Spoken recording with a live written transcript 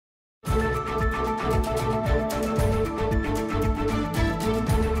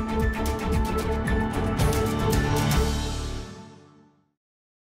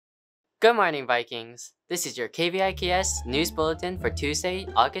Good morning, Vikings! This is your KVIKS News Bulletin for Tuesday,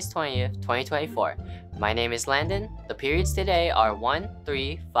 August 20th, 2024. My name is Landon. The periods today are 1,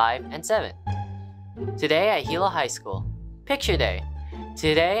 3, 5, and 7. Today at Hilo High School. Picture Day.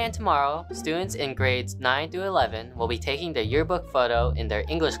 Today and tomorrow, students in grades 9 through 11 will be taking their yearbook photo in their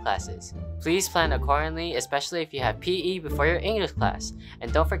English classes. Please plan accordingly, especially if you have PE before your English class,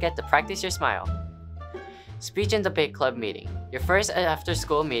 and don't forget to practice your smile. Speech and Debate Club Meeting. Your first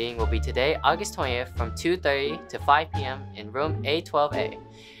after-school meeting will be today, August 20th from 2:30 to 5 p.m. in room A12A.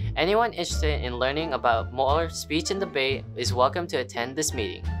 Anyone interested in learning about more speech and debate is welcome to attend this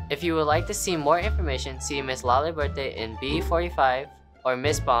meeting. If you would like to see more information, see Ms. Laliberte in B45 or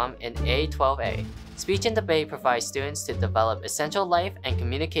Ms. Baum in A12A. Speech and debate provides students to develop essential life and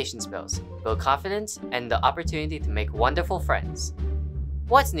communication skills, build confidence, and the opportunity to make wonderful friends.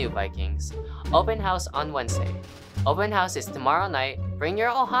 What's new, Vikings? Open house on Wednesday. Open house is tomorrow night. Bring your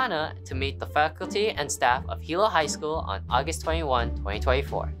ohana to meet the faculty and staff of Hilo High School on August 21,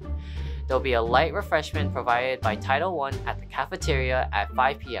 2024. There will be a light refreshment provided by Title I at the cafeteria at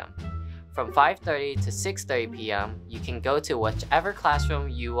 5 p.m. From 5:30 to 6:30 p.m., you can go to whichever classroom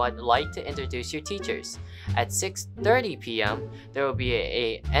you would like to introduce your teachers. At 6:30 p.m., there will be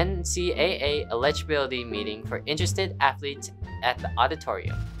a NCAA eligibility meeting for interested athletes at the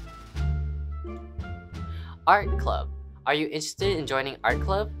auditorium. Art Club. Are you interested in joining Art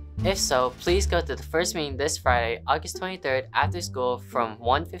Club? If so, please go to the first meeting this Friday, August 23rd after school from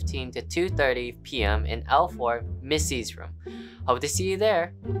 1:15 to 2:30 p.m. in L4 Miss C's room. Hope to see you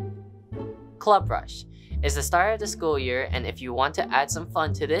there. Club Rush. It's the start of the school year, and if you want to add some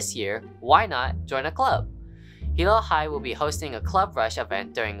fun to this year, why not join a club? Hilo High will be hosting a Club Rush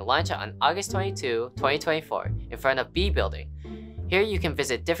event during lunch on August 22, 2024 in front of B Building. Here you can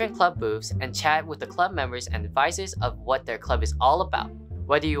visit different club booths and chat with the club members and advisors of what their club is all about.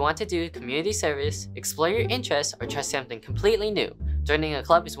 Whether you want to do community service, explore your interests, or try something completely new, joining a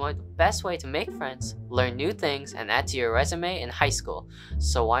club is one of the best ways to make friends, learn new things, and add to your resume in high school.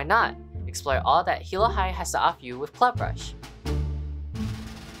 So why not? Explore all that Hilo High has to offer you with Club Rush.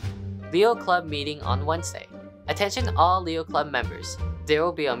 Leo Club Meeting on Wednesday. Attention all Leo Club members. There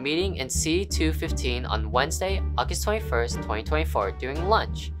will be a meeting in C215 on Wednesday, August 21st, 2024 during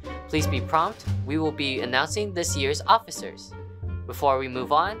lunch. Please be prompt. We will be announcing this year's officers. Before we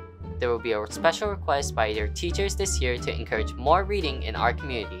move on, there will be a special request by your teachers this year to encourage more reading in our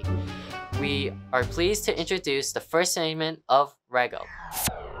community. We are pleased to introduce the first segment of Rego.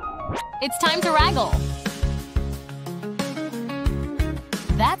 It's time to raggle.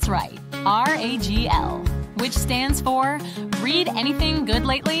 That's right, RAGL, which stands for Read Anything Good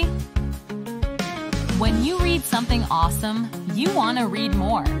Lately? When you read something awesome, you want to read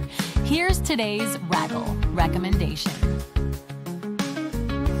more. Here's today's Raggle recommendation.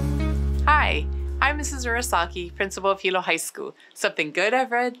 Hi, I'm Mrs. Urasaki, principal of Hilo High School. Something good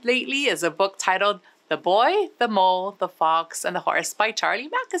I've read lately is a book titled The Boy, the Mole, the Fox, and the Horse by Charlie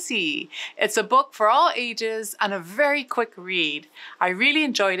Mackesy. It's a book for all ages and a very quick read. I really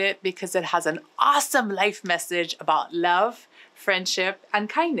enjoyed it because it has an awesome life message about love, friendship, and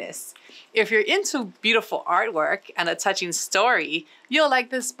kindness. If you're into beautiful artwork and a touching story, you'll like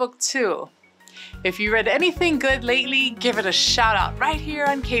this book too. If you read anything good lately, give it a shout out right here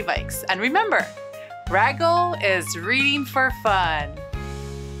on KVIKS. And remember, Raggle is reading for fun.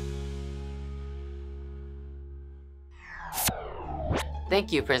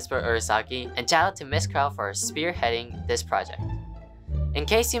 Thank you, Principal Urasaki, and shout out to Miss Crow for spearheading this project. In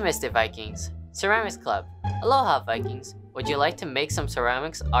case you missed it, Vikings, Ceramics Club. Aloha, Vikings! Would you like to make some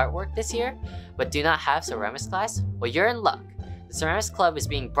ceramics artwork this year, but do not have ceramics class? Well, you're in luck. The Ceramics Club is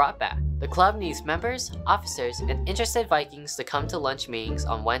being brought back. The club needs members, officers, and interested Vikings to come to lunch meetings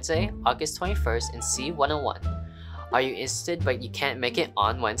on Wednesday, August 21st in C101. Are you interested but you can't make it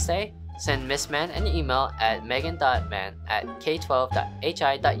on Wednesday? Send Miss Man an email at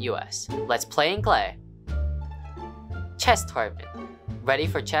megan.man@k12.hi.us. Let's play and play! Chess Tournament. Ready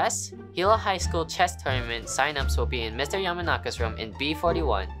for chess? Hilo High School Chess Tournament sign-ups will be in Mr. Yamanaka's room in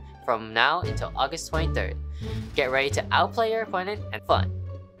B41 from now until August 23rd. Get ready to outplay your opponent and fun.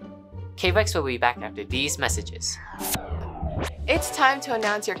 KVIKS will be back after these messages. It's time to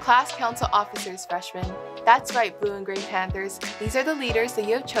announce your class council officers, freshmen. That's right, Blue and Gray Panthers. These are the leaders that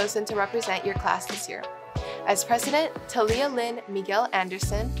you have chosen to represent your class this year. As President, Talia Lynn Miguel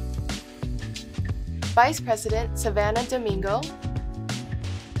Anderson. Vice President, Savannah Domingo.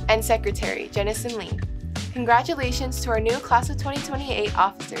 And Secretary, Jennison Lee. Congratulations to our new Class of 2028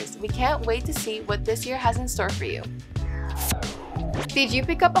 officers. We can't wait to see what this year has in store for you. Did you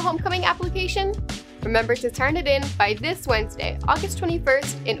pick up a homecoming application? Remember to turn it in by this Wednesday, August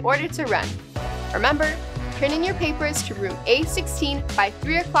 21st, in order to run. Remember, turn in your papers to room A16 by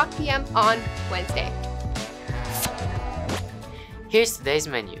 3 o'clock p.m. on Wednesday. Here's today's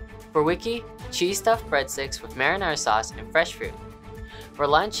menu. For Wiki, cheese stuffed breadsticks with marinara sauce and fresh fruit. For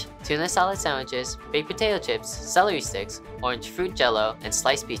lunch, tuna salad sandwiches, baked potato chips, celery sticks, orange fruit jello, and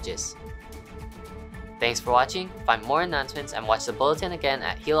sliced peaches. Thanks for watching. Find more announcements and watch the bulletin again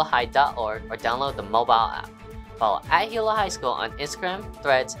at hilo-waiakea.org or download the mobile app. Follow at Hilo High School on Instagram,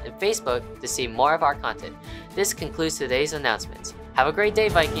 Threads, and Facebook to see more of our content. This concludes today's announcements. Have a great day,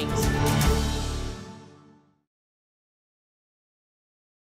 Vikings!